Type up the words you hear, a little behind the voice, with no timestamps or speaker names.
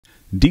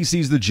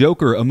DC's The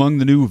Joker among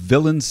the new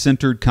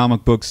villain-centered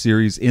comic book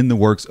series in the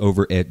works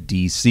over at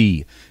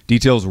DC.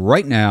 Details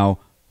right now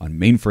on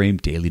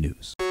Mainframe Daily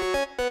News.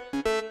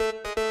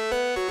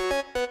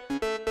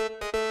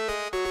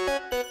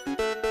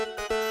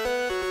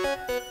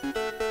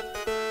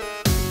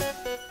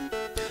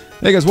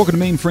 Hey guys, welcome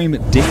to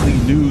Mainframe Daily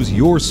News,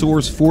 your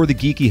source for the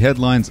geeky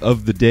headlines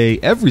of the day,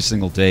 every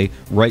single day,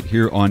 right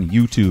here on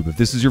YouTube. If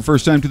this is your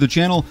first time to the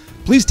channel,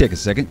 please take a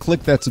second,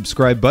 click that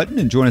subscribe button,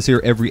 and join us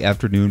here every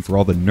afternoon for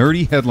all the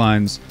nerdy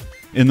headlines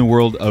in the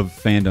world of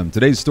fandom.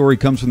 Today's story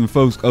comes from the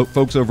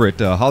folks over at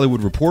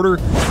Hollywood Reporter.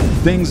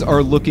 Things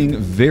are looking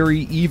very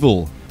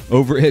evil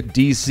over at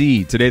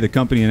DC. Today, the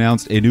company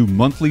announced a new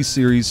monthly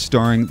series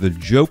starring the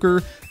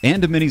Joker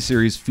and a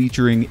miniseries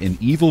featuring an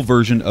evil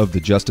version of the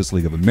Justice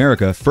League of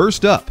America.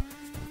 First up,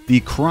 the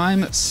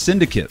Crime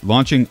Syndicate,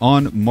 launching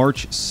on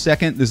March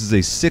 2nd. This is a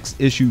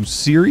 6-issue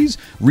series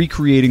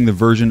recreating the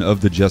version of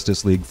the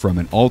Justice League from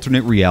an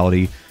alternate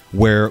reality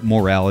where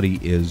morality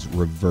is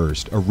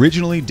reversed.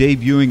 Originally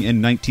debuting in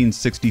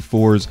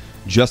 1964's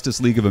Justice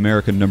League of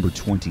America number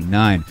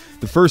 29.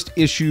 The first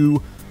issue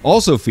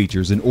also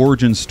features an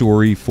origin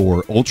story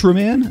for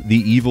Ultraman, the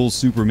evil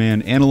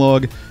Superman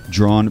analog,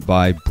 drawn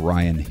by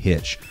Brian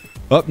Hitch.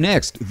 Up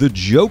next, The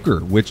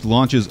Joker, which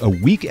launches a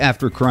week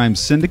after Crime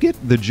Syndicate.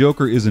 The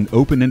Joker is an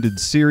open-ended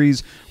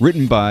series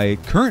written by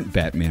current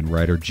Batman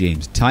writer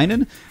James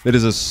Tynion that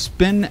is a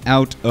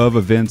spin-out of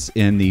events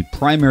in the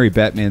primary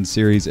Batman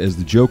series as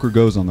the Joker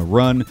goes on the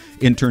run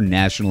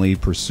internationally,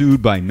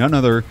 pursued by none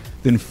other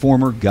than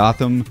former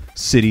Gotham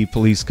City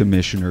Police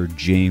Commissioner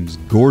James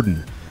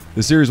Gordon.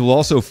 The series will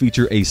also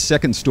feature a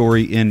second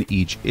story in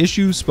each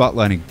issue,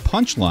 spotlighting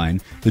Punchline,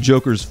 the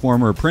Joker's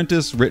former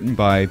apprentice, written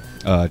by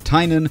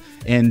Tynion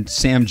and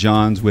Sam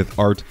Johns, with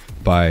art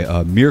by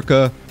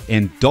Mirka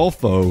and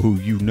Dolfo, who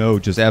you know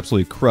just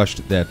absolutely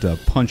crushed that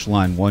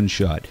Punchline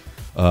one-shot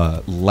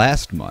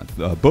last month.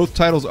 Both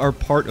titles are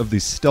part of the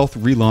stealth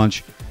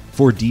relaunch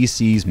for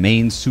DC's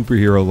main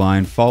superhero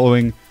line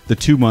following the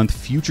 2-month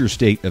Future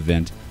State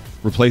event,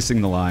 replacing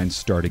the line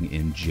starting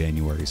in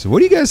January. So what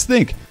do you guys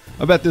think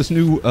about this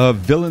new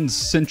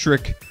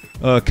villain-centric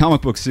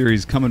comic book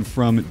series coming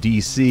from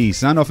DC?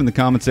 Sound off in the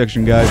comment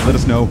section, guys. Let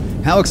us know,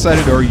 how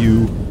excited are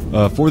you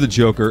for the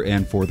Joker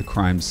and for the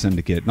Crime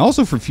Syndicate, and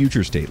also for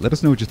Future State. Let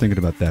us know what you're thinking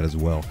about that as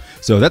well.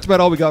 So that's about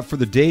all we got for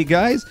the day,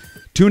 guys.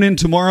 Tune in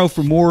tomorrow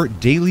for more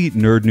daily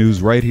nerd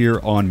news right here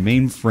on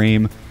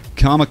Mainframe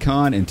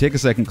Comic-Con, and take a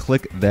second,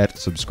 click that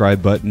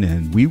subscribe button,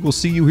 and we will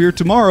see you here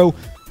tomorrow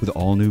with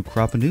all new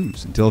crop of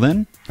news. Until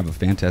then, have a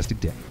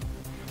fantastic day.